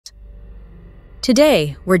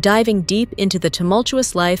Today, we're diving deep into the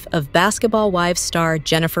tumultuous life of Basketball Wives star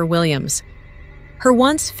Jennifer Williams. Her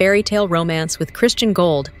once fairy tale romance with Christian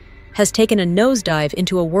Gold has taken a nosedive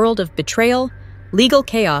into a world of betrayal, legal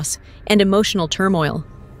chaos, and emotional turmoil.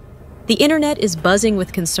 The internet is buzzing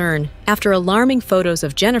with concern after alarming photos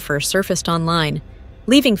of Jennifer surfaced online,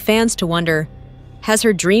 leaving fans to wonder, has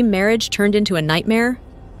her dream marriage turned into a nightmare?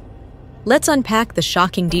 Let's unpack the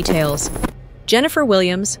shocking details. Jennifer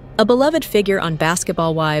Williams, a beloved figure on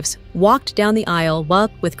Basketball Wives, walked down the aisle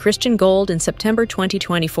with Christian Gold in September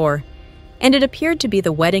 2024, and it appeared to be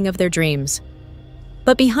the wedding of their dreams.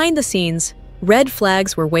 But behind the scenes, red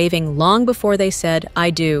flags were waving long before they said, "I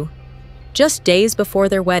do." Just days before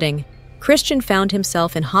their wedding, Christian found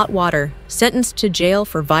himself in hot water, sentenced to jail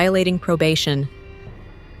for violating probation.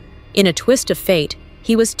 In a twist of fate,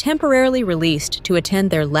 he was temporarily released to attend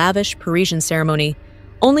their lavish Parisian ceremony,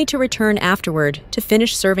 only to return afterward to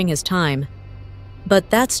finish serving his time.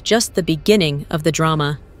 But that's just the beginning of the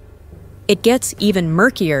drama. It gets even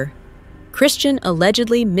murkier. Christian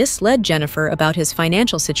allegedly misled Jennifer about his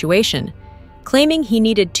financial situation, claiming he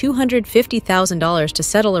needed $250,000 to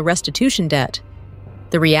settle a restitution debt.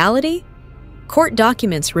 The reality? Court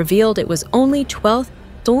documents revealed it was only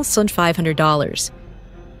 $12,500.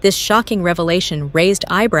 This shocking revelation raised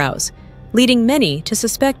eyebrows, leading many to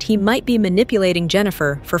suspect he might be manipulating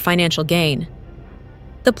Jennifer for financial gain.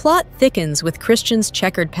 The plot thickens with Christian's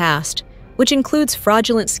checkered past, which includes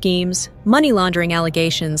fraudulent schemes, money laundering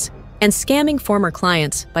allegations, and scamming former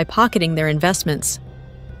clients by pocketing their investments.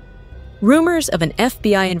 Rumors of an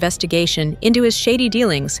FBI investigation into his shady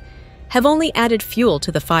dealings have only added fuel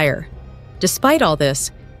to the fire. Despite all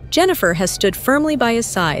this, Jennifer has stood firmly by his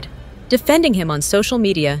side, defending him on social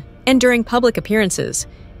media and during public appearances,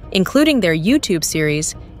 including their YouTube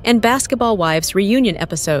series and Basketball Wives reunion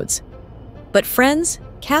episodes. But friends,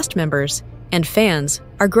 cast members, and fans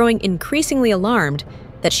are growing increasingly alarmed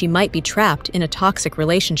that she might be trapped in a toxic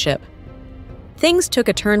relationship. Things took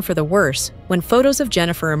a turn for the worse when photos of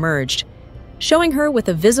Jennifer emerged, showing her with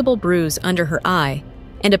a visible bruise under her eye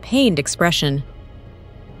and a pained expression.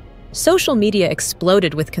 Social media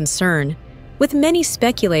exploded with concern, with many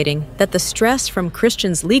speculating that the stress from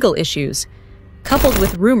Christian's legal issues, coupled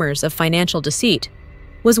with rumors of financial deceit,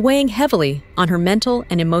 was weighing heavily on her mental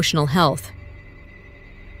and emotional health.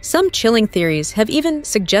 Some chilling theories have even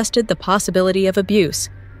suggested the possibility of abuse.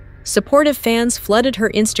 Supportive fans flooded her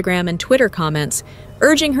Instagram and Twitter comments,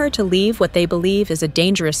 urging her to leave what they believe is a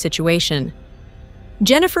dangerous situation.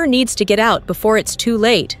 "Jennifer needs to get out before it's too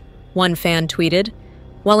late," one fan tweeted,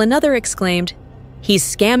 while another exclaimed, "He's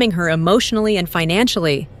scamming her emotionally and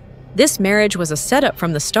financially. This marriage was a setup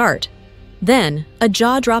from the start." Then, a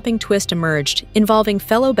jaw-dropping twist emerged involving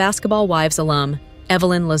fellow Basketball Wives alum,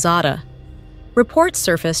 Evelyn Lozada. Reports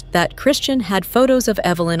surfaced that Christian had photos of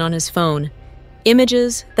Evelyn on his phone,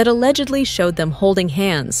 images that allegedly showed them holding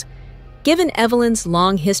hands. Given Evelyn's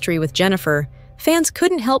long history with Jennifer, fans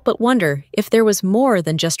couldn't help but wonder if there was more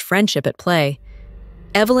than just friendship at play.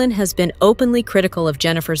 Evelyn has been openly critical of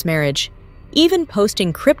Jennifer's marriage, even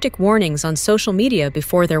posting cryptic warnings on social media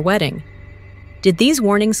before their wedding. Did these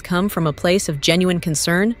warnings come from a place of genuine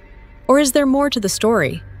concern, or is there more to the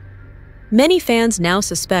story? Many fans now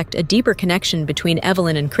suspect a deeper connection between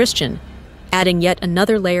Evelyn and Christian, adding yet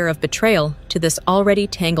another layer of betrayal to this already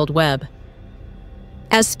tangled web.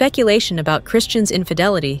 As speculation about Christian's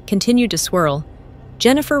infidelity continued to swirl,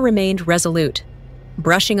 Jennifer remained resolute,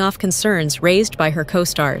 brushing off concerns raised by her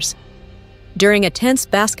co-stars. During a tense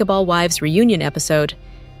Basketball Wives reunion episode,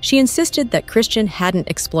 she insisted that Christian hadn't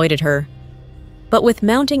exploited her. But with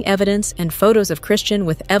mounting evidence and photos of Christian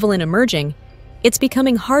with Evelyn emerging, it's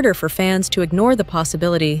becoming harder for fans to ignore the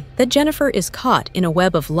possibility that Jennifer is caught in a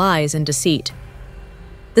web of lies and deceit.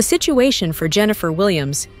 The situation for Jennifer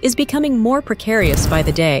Williams is becoming more precarious by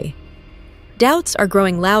the day. Doubts are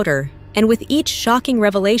growing louder, and with each shocking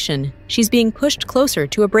revelation, she's being pushed closer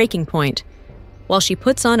to a breaking point. While she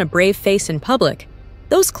puts on a brave face in public,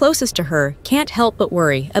 those closest to her can't help but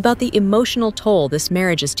worry about the emotional toll this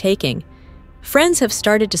marriage is taking. Friends have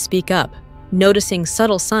started to speak up, noticing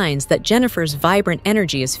subtle signs that Jennifer's vibrant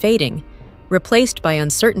energy is fading, replaced by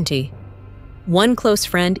uncertainty. One close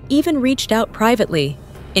friend even reached out privately,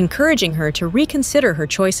 encouraging her to reconsider her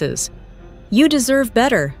choices. "You deserve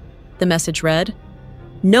better," the message read.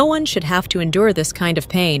 "No one should have to endure this kind of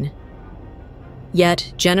pain."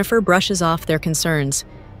 Yet, Jennifer brushes off their concerns,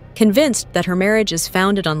 convinced that her marriage is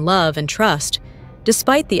founded on love and trust,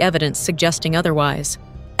 despite the evidence suggesting otherwise.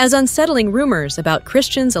 As unsettling rumors about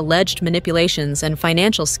Christian's alleged manipulations and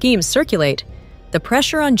financial schemes circulate, the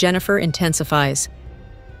pressure on Jennifer intensifies.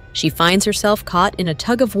 She finds herself caught in a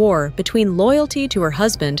tug-of-war between loyalty to her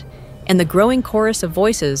husband and the growing chorus of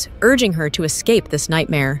voices urging her to escape this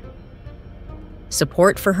nightmare.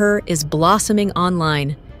 Support for her is blossoming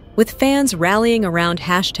online, with fans rallying around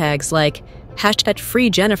hashtags like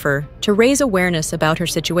 #FreeJennifer to raise awareness about her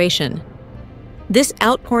situation. This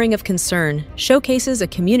outpouring of concern showcases a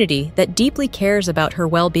community that deeply cares about her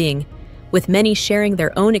well-being, with many sharing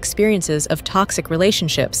their own experiences of toxic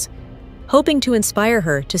relationships, hoping to inspire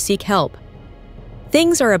her to seek help.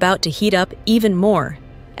 Things are about to heat up even more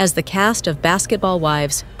as the cast of Basketball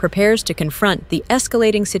Wives prepares to confront the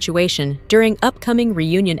escalating situation during upcoming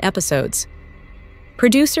reunion episodes.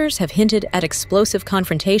 Producers have hinted at explosive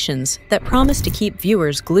confrontations that promise to keep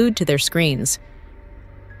viewers glued to their screens.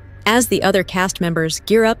 As the other cast members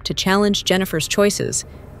gear up to challenge Jennifer's choices,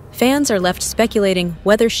 fans are left speculating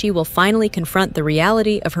whether she will finally confront the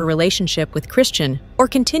reality of her relationship with Christian or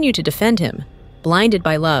continue to defend him, blinded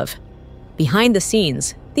by love. Behind the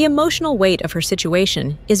scenes, the emotional weight of her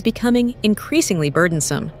situation is becoming increasingly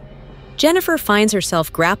burdensome. Jennifer finds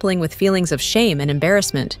herself grappling with feelings of shame and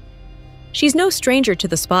embarrassment. She's no stranger to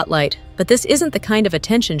the spotlight, but this isn't the kind of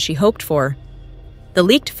attention she hoped for. The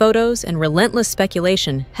leaked photos and relentless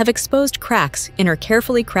speculation have exposed cracks in her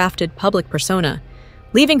carefully crafted public persona,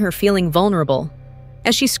 leaving her feeling vulnerable.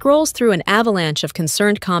 As she scrolls through an avalanche of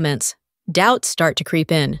concerned comments, doubts start to creep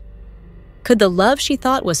in. Could the love she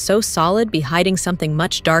thought was so solid be hiding something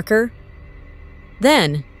much darker?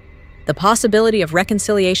 Then, the possibility of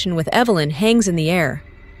reconciliation with Evelyn hangs in the air.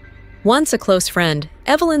 Once a close friend,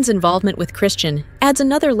 Evelyn's involvement with Christian adds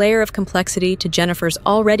another layer of complexity to Jennifer's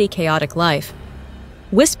already chaotic life.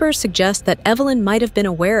 Whispers suggest that Evelyn might have been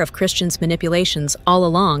aware of Christian's manipulations all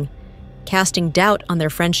along, casting doubt on their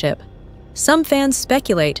friendship. Some fans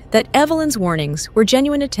speculate that Evelyn's warnings were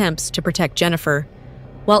genuine attempts to protect Jennifer,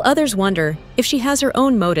 while others wonder if she has her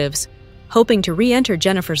own motives, hoping to re-enter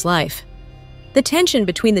Jennifer's life. The tension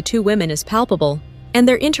between the two women is palpable, and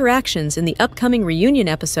their interactions in the upcoming reunion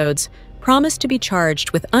episodes promise to be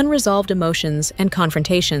charged with unresolved emotions and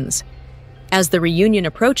confrontations. As the reunion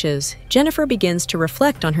approaches, Jennifer begins to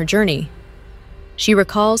reflect on her journey. She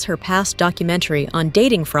recalls her past documentary on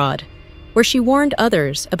dating fraud, where she warned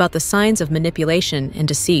others about the signs of manipulation and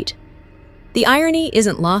deceit. The irony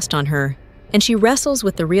isn't lost on her, and she wrestles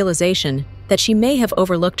with the realization that she may have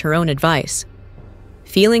overlooked her own advice.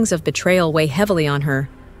 Feelings of betrayal weigh heavily on her,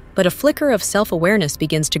 but a flicker of self-awareness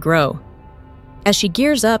begins to grow. As she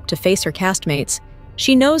gears up to face her castmates,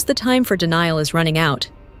 she knows the time for denial is running out.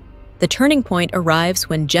 The turning point arrives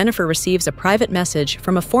when Jennifer receives a private message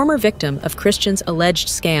from a former victim of Christian's alleged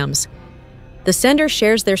scams. The sender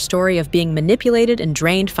shares their story of being manipulated and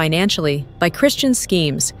drained financially by Christian's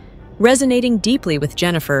schemes, resonating deeply with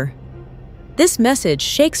Jennifer. This message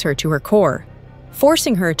shakes her to her core,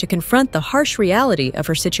 forcing her to confront the harsh reality of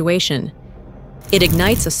her situation. It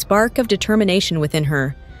ignites a spark of determination within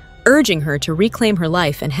her, urging her to reclaim her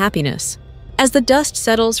life and happiness. As the dust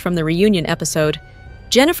settles from the reunion episode,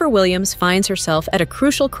 Jennifer Williams finds herself at a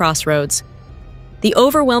crucial crossroads. The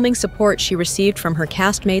overwhelming support she received from her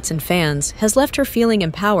castmates and fans has left her feeling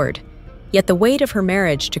empowered, yet the weight of her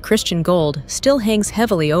marriage to Christian Gold still hangs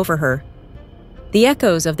heavily over her. The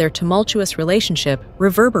echoes of their tumultuous relationship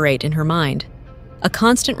reverberate in her mind, a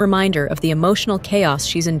constant reminder of the emotional chaos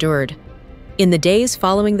she's endured. In the days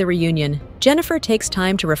following the reunion, Jennifer takes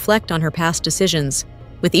time to reflect on her past decisions.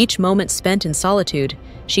 With each moment spent in solitude,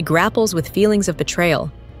 she grapples with feelings of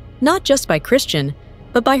betrayal, not just by Christian,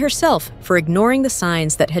 but by herself for ignoring the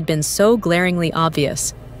signs that had been so glaringly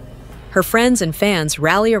obvious. Her friends and fans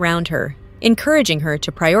rally around her, encouraging her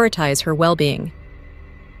to prioritize her well-being.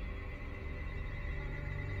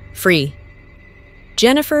 Free.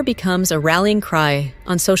 Jennifer becomes a rallying cry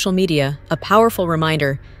on social media, a powerful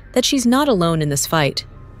reminder that she's not alone in this fight.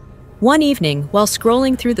 One evening, while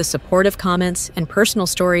scrolling through the supportive comments and personal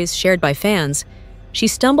stories shared by fans, she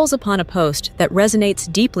stumbles upon a post that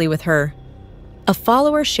resonates deeply with her. A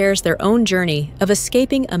follower shares their own journey of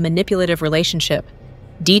escaping a manipulative relationship,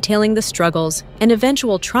 detailing the struggles and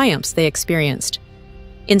eventual triumphs they experienced.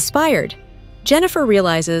 Inspired, Jennifer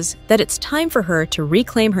realizes that it's time for her to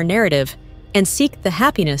reclaim her narrative and seek the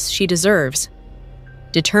happiness she deserves.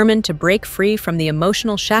 Determined to break free from the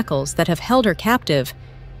emotional shackles that have held her captive,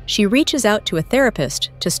 she reaches out to a therapist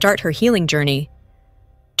to start her healing journey.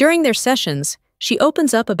 During their sessions, she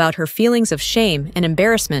opens up about her feelings of shame and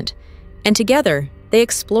embarrassment, and together, they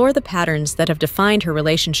explore the patterns that have defined her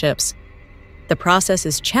relationships. The process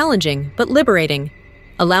is challenging but liberating,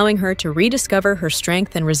 allowing her to rediscover her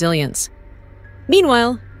strength and resilience.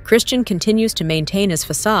 Meanwhile, Christian continues to maintain his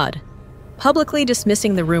facade, publicly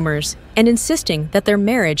dismissing the rumors and insisting that their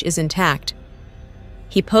marriage is intact.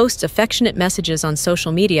 He posts affectionate messages on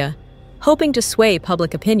social media, hoping to sway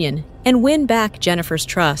public opinion and win back Jennifer's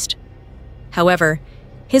trust. However,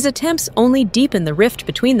 his attempts only deepen the rift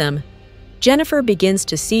between them. Jennifer begins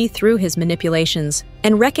to see through his manipulations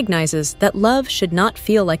and recognizes that love should not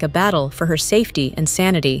feel like a battle for her safety and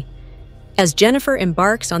sanity. As Jennifer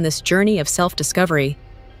embarks on this journey of self-discovery,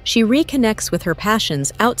 she reconnects with her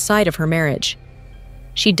passions outside of her marriage.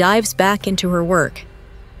 She dives back into her work,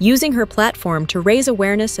 using her platform to raise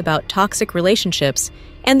awareness about toxic relationships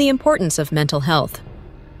and the importance of mental health.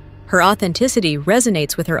 Her authenticity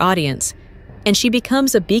resonates with her audience, and she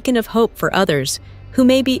becomes a beacon of hope for others who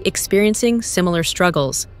may be experiencing similar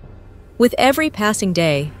struggles. With every passing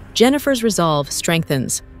day, Jennifer's resolve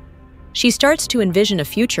strengthens. She starts to envision a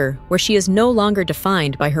future where she is no longer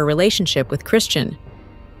defined by her relationship with Christian.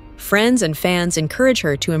 Friends and fans encourage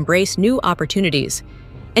her to embrace new opportunities,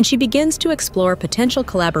 and she begins to explore potential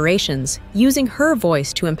collaborations using her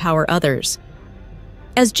voice to empower others.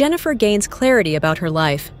 As Jennifer gains clarity about her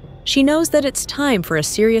life, she knows that it's time for a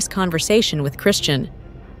serious conversation with Christian.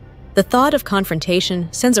 The thought of confrontation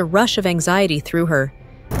sends a rush of anxiety through her,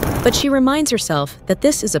 but she reminds herself that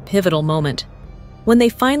this is a pivotal moment. When they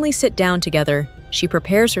finally sit down together, she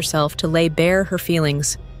prepares herself to lay bare her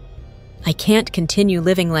feelings. "I can't continue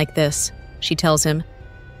living like this," she tells him,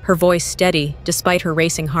 her voice steady despite her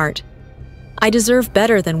racing heart. "I deserve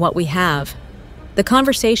better than what we have." The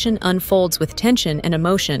conversation unfolds with tension and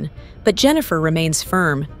emotion, but Jennifer remains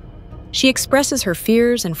firm. She expresses her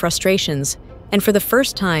fears and frustrations, and for the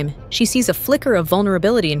first time, she sees a flicker of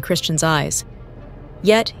vulnerability in Christian's eyes.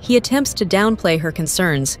 Yet, he attempts to downplay her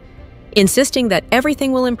concerns, insisting that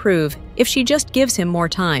everything will improve if she just gives him more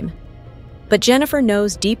time. But Jennifer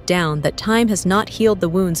knows deep down that time has not healed the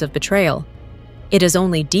wounds of betrayal. It has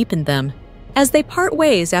only deepened them. As they part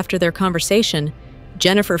ways after their conversation,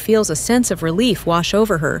 Jennifer feels a sense of relief wash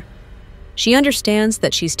over her. She understands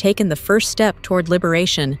that she's taken the first step toward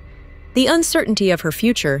liberation. The uncertainty of her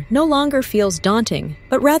future no longer feels daunting,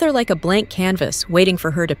 but rather like a blank canvas waiting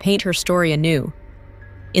for her to paint her story anew.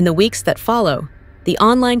 In the weeks that follow, the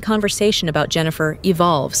online conversation about Jennifer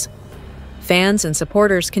evolves. Fans and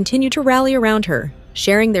supporters continue to rally around her,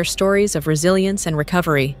 sharing their stories of resilience and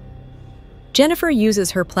recovery. Jennifer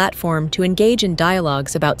uses her platform to engage in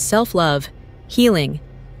dialogues about self-love, healing,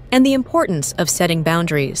 and the importance of setting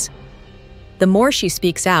boundaries. The more she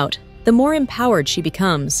speaks out, the more empowered she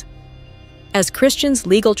becomes. As Christian's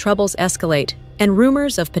legal troubles escalate and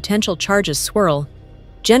rumors of potential charges swirl,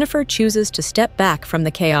 Jennifer chooses to step back from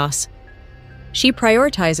the chaos. She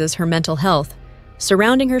prioritizes her mental health,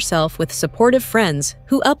 surrounding herself with supportive friends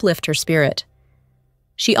who uplift her spirit.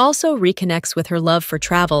 She also reconnects with her love for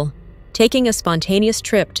travel, taking a spontaneous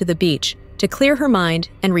trip to the beach to clear her mind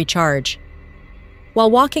and recharge.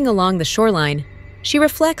 While walking along the shoreline, she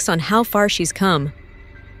reflects on how far she's come.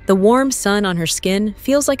 The warm sun on her skin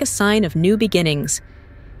feels like a sign of new beginnings.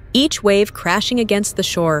 Each wave crashing against the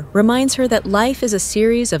shore reminds her that life is a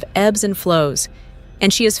series of ebbs and flows,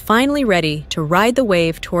 and she is finally ready to ride the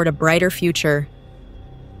wave toward a brighter future.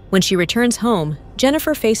 When she returns home,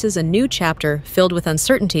 Jennifer faces a new chapter filled with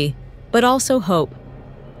uncertainty, but also hope.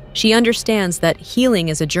 She understands that healing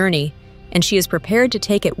is a journey, and she is prepared to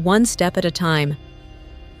take it one step at a time.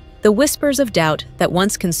 The whispers of doubt that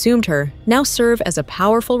once consumed her now serve as a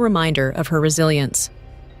powerful reminder of her resilience.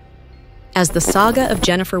 As the saga of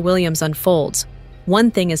Jennifer Williams unfolds,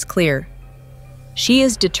 one thing is clear. She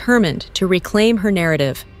is determined to reclaim her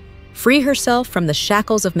narrative, free herself from the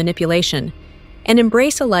shackles of manipulation, and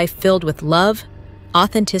embrace a life filled with love,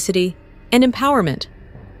 authenticity, and empowerment.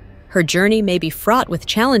 Her journey may be fraught with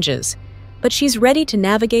challenges, but she's ready to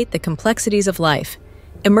navigate the complexities of life,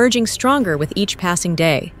 emerging stronger with each passing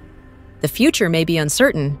day. The future may be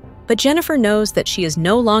uncertain, but Jennifer knows that she is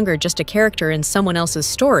no longer just a character in someone else's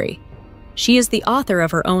story. She is the author of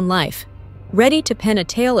her own life, ready to pen a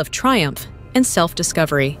tale of triumph and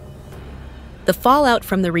self-discovery. The fallout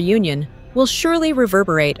from the reunion will surely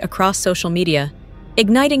reverberate across social media,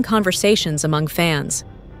 igniting conversations among fans.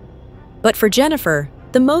 But for Jennifer,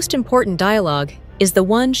 the most important dialogue is the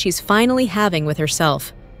one she's finally having with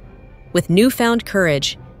herself. With newfound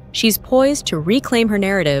courage, she's poised to reclaim her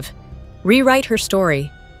narrative, rewrite her story,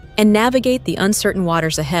 and navigate the uncertain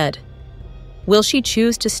waters ahead. Will she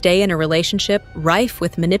choose to stay in a relationship rife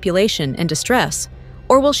with manipulation and distress,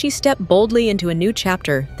 or will she step boldly into a new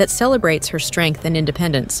chapter that celebrates her strength and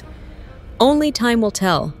independence? Only time will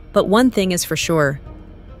tell, but one thing is for sure.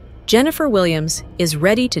 Jennifer Williams is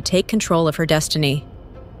ready to take control of her destiny.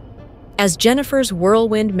 As Jennifer's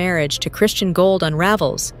whirlwind marriage to Christian Gold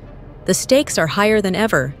unravels, The stakes are higher than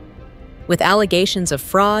ever. With allegations of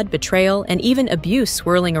fraud, betrayal, and even abuse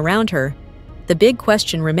swirling around her, the big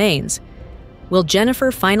question remains: will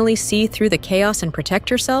Jennifer finally see through the chaos and protect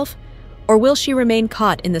herself, or will she remain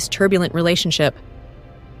caught in this turbulent relationship?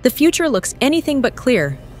 The future looks anything but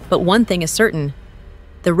clear, but one thing is certain: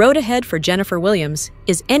 the road ahead for Jennifer Williams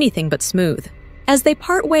is anything but smooth. As they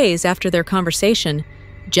part ways after their conversation,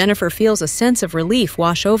 Jennifer feels a sense of relief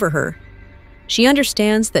wash over her. She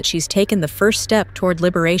understands that she's taken the first step toward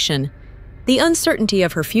liberation. The uncertainty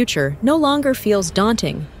of her future no longer feels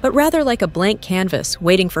daunting, but rather like a blank canvas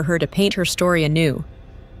waiting for her to paint her story anew.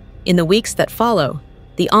 In the weeks that follow,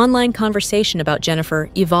 the online conversation about Jennifer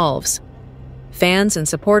evolves. Fans and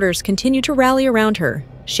supporters continue to rally around her,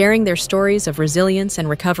 sharing their stories of resilience and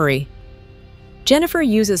recovery. Jennifer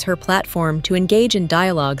uses her platform to engage in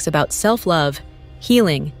dialogues about self-love,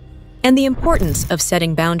 healing, and the importance of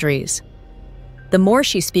setting boundaries. The more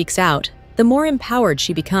she speaks out, the more empowered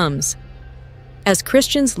she becomes. As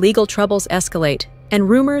Christian's legal troubles escalate and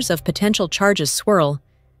rumors of potential charges swirl,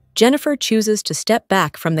 Jennifer chooses to step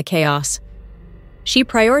back from the chaos. She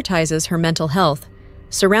prioritizes her mental health,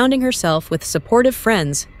 surrounding herself with supportive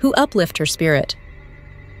friends who uplift her spirit.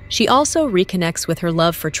 She also reconnects with her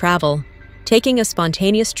love for travel, taking a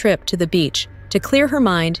spontaneous trip to the beach to clear her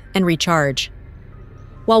mind and recharge.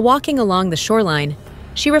 While walking along the shoreline,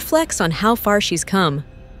 she reflects on how far she's come.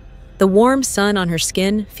 The warm sun on her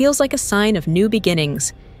skin feels like a sign of new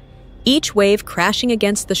beginnings. Each wave crashing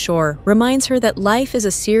against the shore reminds her that life is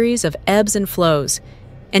a series of ebbs and flows,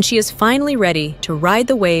 and she is finally ready to ride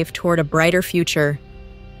the wave toward a brighter future.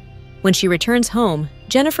 When she returns home,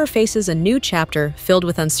 Jennifer faces a new chapter filled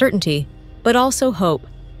with uncertainty, but also hope.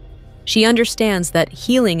 She understands that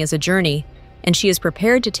healing is a journey, and she is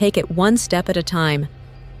prepared to take it one step at a time.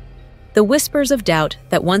 The whispers of doubt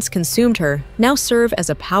that once consumed her now serve as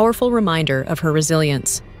a powerful reminder of her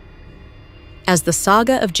resilience. As the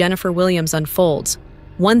saga of Jennifer Williams unfolds,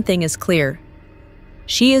 one thing is clear: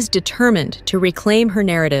 she is determined to reclaim her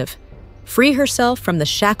narrative, free herself from the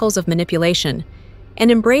shackles of manipulation,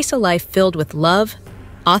 and embrace a life filled with love,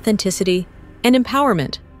 authenticity, and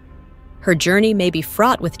empowerment. Her journey may be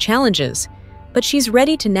fraught with challenges, but she's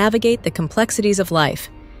ready to navigate the complexities of life,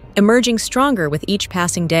 emerging stronger with each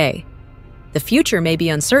passing day. The future may be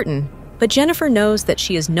uncertain, but Jennifer knows that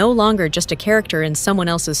she is no longer just a character in someone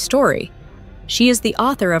else's story. She is the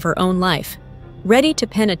author of her own life, ready to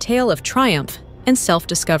pen a tale of triumph and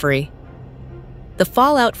self-discovery. The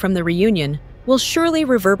fallout from the reunion will surely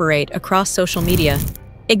reverberate across social media,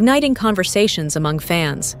 igniting conversations among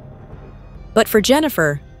fans. But for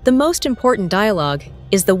Jennifer, the most important dialogue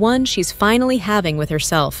is the one she's finally having with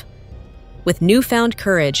herself. With newfound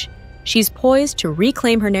courage, she's poised to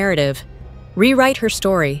reclaim her narrative, rewrite her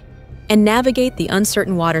story, and navigate the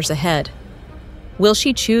uncertain waters ahead. Will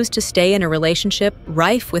she choose to stay in a relationship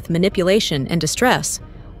rife with manipulation and distress,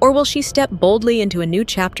 or will she step boldly into a new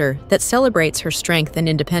chapter that celebrates her strength and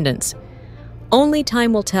independence? Only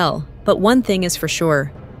time will tell, but one thing is for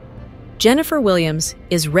sure: Jennifer Williams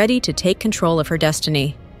is ready to take control of her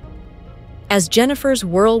destiny. As Jennifer's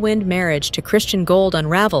whirlwind marriage to Christian Gold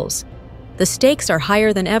unravels, the stakes are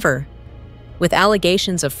higher than ever. With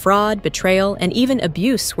allegations of fraud, betrayal, and even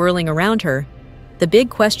abuse swirling around her, the big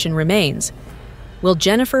question remains: will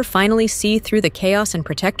Jennifer finally see through the chaos and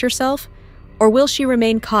protect herself, or will she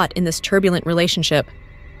remain caught in this turbulent relationship?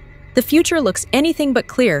 The future looks anything but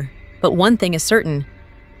clear, but one thing is certain: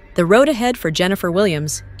 the road ahead for Jennifer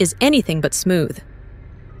Williams is anything but smooth.